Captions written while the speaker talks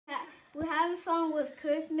having fun with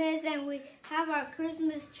Christmas, and we have our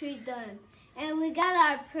Christmas tree done. And we got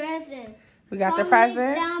our present. We got the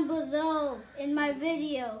present down below in my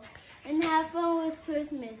video. And have fun with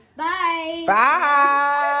Christmas. Bye.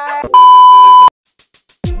 Bye.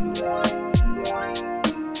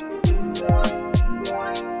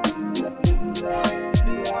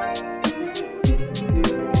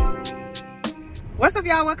 What's up,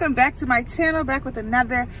 y'all? Welcome back to my channel, back with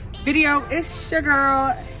another video. It's your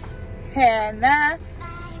girl Hannah,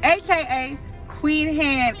 aka Queen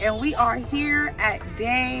Han, and we are here at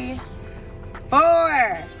day 4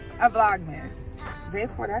 of Vlogmas. Day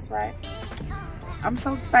 4, that's right. I'm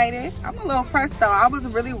so excited. I'm a little pressed though. I was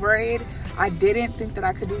really worried. I didn't think that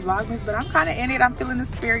I could do Vlogmas, but I'm kind of in it. I'm feeling the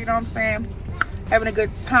spirit, you know what I'm saying? Having a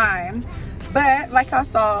good time. But like y'all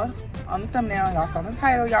saw on the thumbnail, y'all saw on the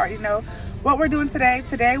title, y'all already know what we're doing today.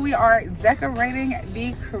 Today we are decorating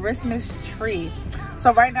the Christmas tree.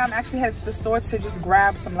 So right now I'm actually headed to the store to just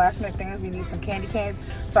grab some last minute things. We need some candy canes.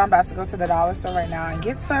 So I'm about to go to the dollar store right now and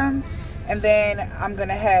get some. And then I'm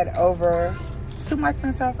gonna head over to my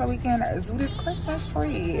friend's house so we can do this Christmas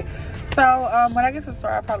tree. So when I get to the store,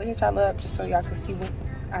 I'll probably hit y'all up just so y'all can see what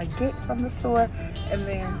I get from the store. And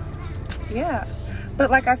then, yeah. But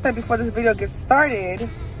like I said, before this video gets started,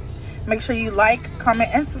 make sure you like, comment,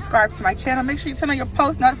 and subscribe to my channel. Make sure you turn on your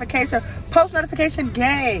post notification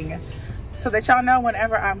gang, so that y'all know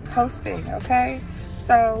whenever I'm posting, okay?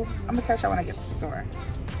 So I'm gonna catch y'all when I get to the store.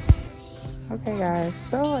 Okay guys,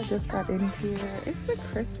 so I just got in here. It's the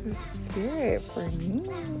Christmas spirit for me.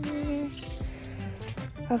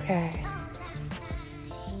 Okay.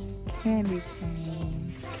 Candy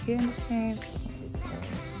canes. Candy canes.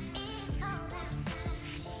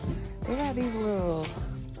 They got these little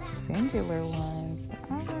singular ones.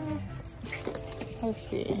 Let's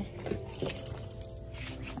see.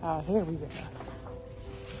 Oh, here we go.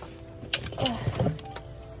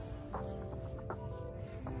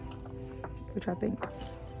 What y'all think?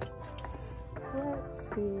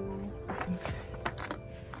 Let's see. Okay.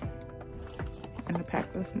 And the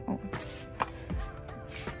pack of some oats.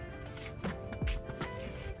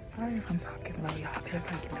 Sorry if I'm talking low, y'all. There's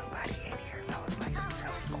like nobody in here, so it's like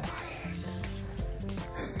really quiet.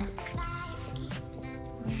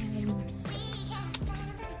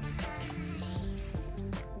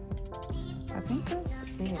 I think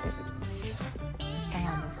that's it.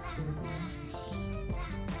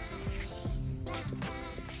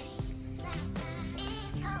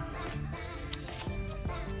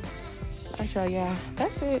 Actually, yeah,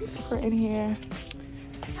 that's it for in here.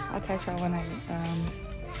 I'll catch y'all when I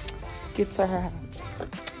get to her house.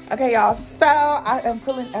 Okay, y'all, so I am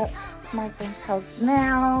pulling up to my friend's house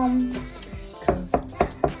now because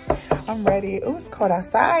I'm ready. Ooh, it's cold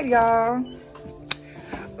outside, y'all.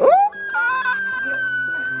 Ooh!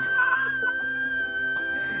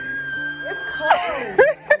 It's cold.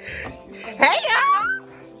 Hey, y'all.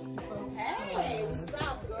 Hey, what's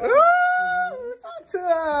up, girl? Ooh, talk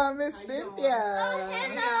to Miss Cynthia. Oh,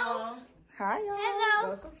 hello. Hi, y'all.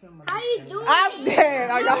 Hello. How you doing? I'm dead.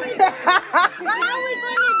 Are y'all? How are we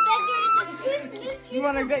going to decorate the Christmas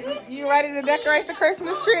tree? You ready to decorate the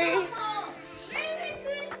Christmas tree? Merry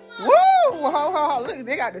Christmas. Woo! Ho, ho, ho. Look,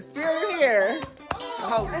 they got the spirit here. The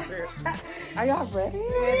Holy Spirit. Are y'all ready?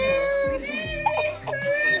 Merry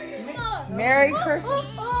Christmas. Merry Christmas.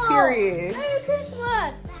 Period. Merry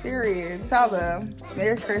Christmas. Period. Tell them.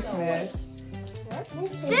 Merry Christmas.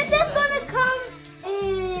 This is gonna come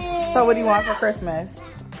in. So what do you want for Christmas?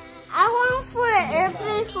 I want for an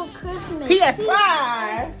airplane for Christmas.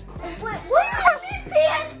 PS5. What do you mean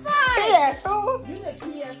PS5? PS5. You get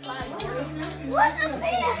PS5. What's a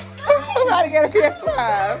PS5? I'm about to get a PS5.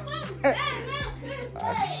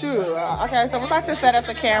 Shoot. Okay, so we're about to set up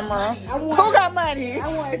the camera. Who got money? I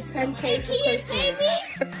want 10K for Can you pay me?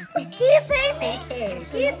 Can you pay me? Can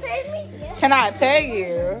you pay me? Yes. Can I pay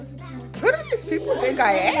you? Who do these people think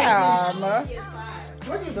I am?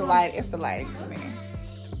 The light. It's the lighting for me.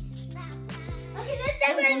 Okay, let's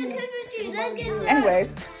decorate the Christmas tree. Let's get started. Anyways,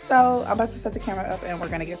 so I'm about to set the camera up and we're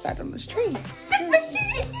gonna get started on this tree.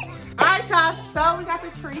 Alright, y'all, so we got the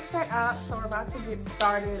tree set up, so we're about to get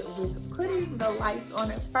started with putting the lights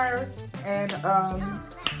on it first. And I'm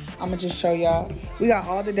gonna just show y'all. We got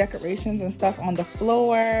all the decorations and stuff on the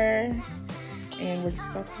floor, and we're just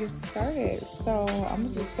about to get started. So I'm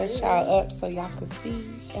gonna just set y'all up so y'all can see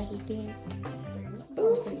everything.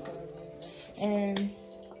 Ooh. And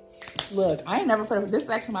look, I ain't never put up, this is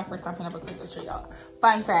actually my first time putting up a Christmas tree, y'all.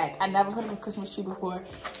 Fun fact, I never put up a Christmas tree before.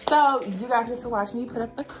 So you guys get to watch me put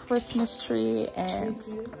up a Christmas tree, and let's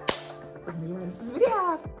move into this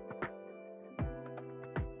video.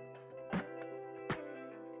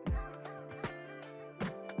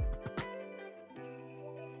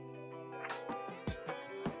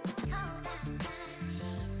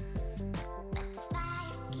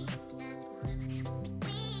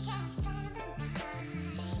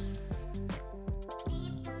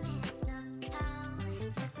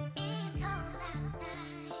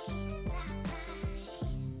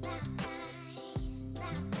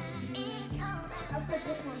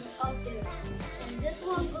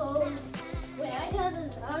 got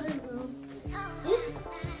this other room.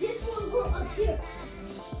 This one go up here.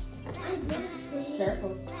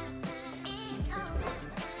 Careful.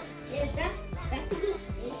 Yeah, that's a good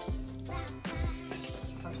thing.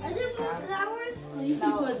 Are there more flowers? You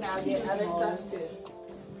can put now get other stuff too.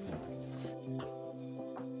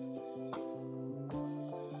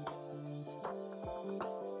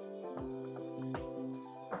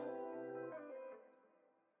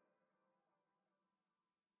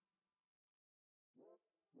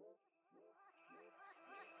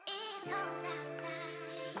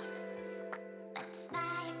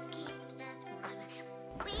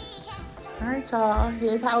 All right, y'all.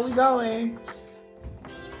 Here's how we going.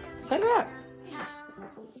 Put it up. Yeah.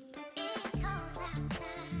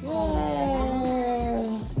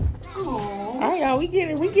 All right, y'all. We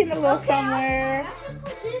getting a little somewhere. I can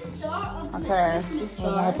put this star up. Okay. So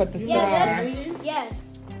I'm gonna put the star. Yeah.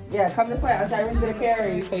 Yeah, come this way. I'll try to get a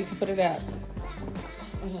carry so you can put it up.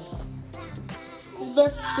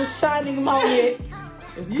 That's the shining moment.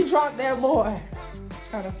 If you drop that boy,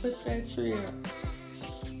 try to put that tree up.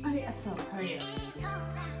 Hurry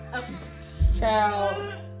up.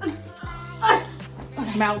 Child.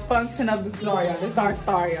 Malfunction of the star, y'all. This is our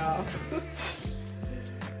star, y'all.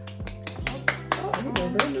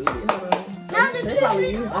 Now the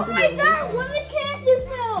candy. Oh my God! What the candy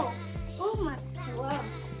fell? Oh my! Wow!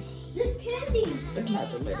 This candy. That's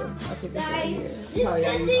not the middle. I put this right Guys, here. this Oh,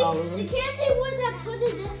 yeah, candy. all of The them. candy was that put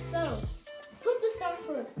it this fell. Put the star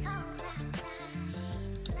first.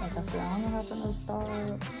 Like I said, I don't know how to put no star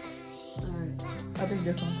up. Alright. I think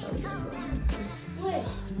this one's probably gonna go. Wait.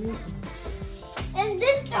 And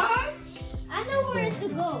this star, I know where it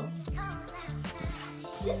should go.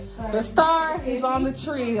 This star. The star is on the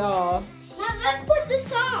tree, y'all. Now let's put the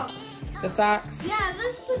socks. The socks. Yeah,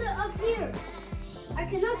 let's put it up here. I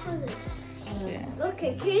cannot put it. Yeah.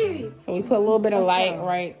 Okay, carry. So we put a little bit of light,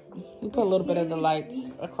 right? We put a little bit of the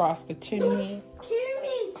lights across the chimney.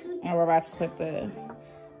 Carry. And we're about to put the... I'm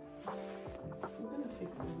gonna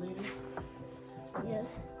fix it later. Yes.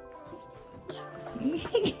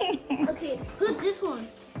 Okay, put this one.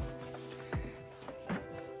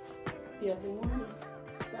 The other one.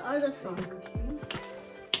 The other sock.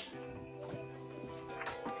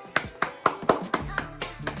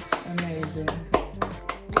 Amazing.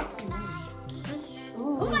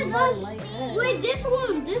 Oh my gosh. Wait, this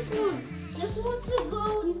one. This one should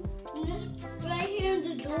go right here in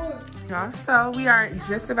the door. Y'all, so we are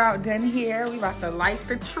just about done here. We about to light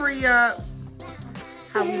the tree up.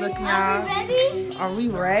 How we looking, Are y'all? we ready? Are we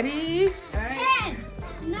ready? 10,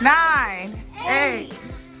 9, 8,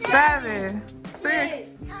 7, 6,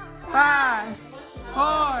 5,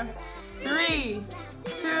 4, 3,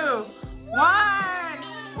 2, 1.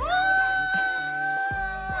 Woo!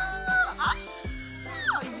 Oh,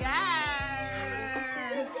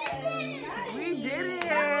 yes! We did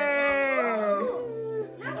it!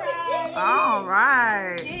 All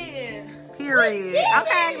right. Period.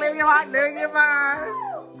 Okay, live your life, live your mind.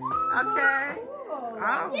 Okay.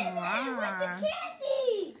 Oh my.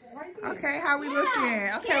 Okay, how we looking?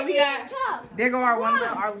 Okay, we got. There go our one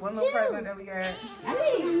little present that we got.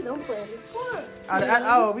 Actually, don't play.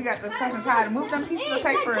 Oh, we got the presents hiding. Move them pieces of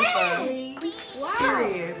paper and stuff. Wow.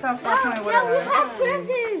 Period. Tell them stop playing with Now we us. have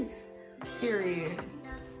presents. Period.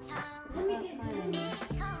 Let me get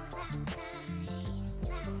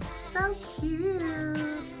So cute.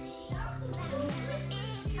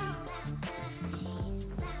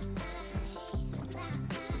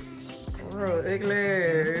 Real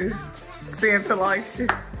English. Santa like shit.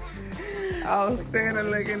 Oh, Santa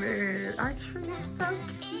looking at our tree is so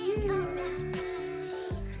cute.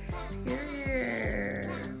 Period.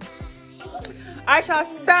 All right, y'all.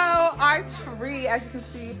 So our tree, as you can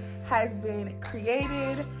see, has been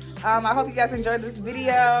created. I hope you guys enjoyed this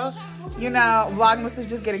video. You know, Vlogmas is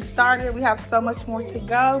just getting started. We have so much more to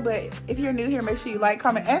go, but if you're new here, make sure you like,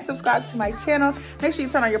 comment, and subscribe to my channel. Make sure you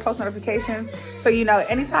turn on your post notifications so you know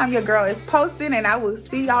anytime your girl is posting, and I will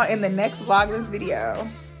see y'all in the next Vlogmas video.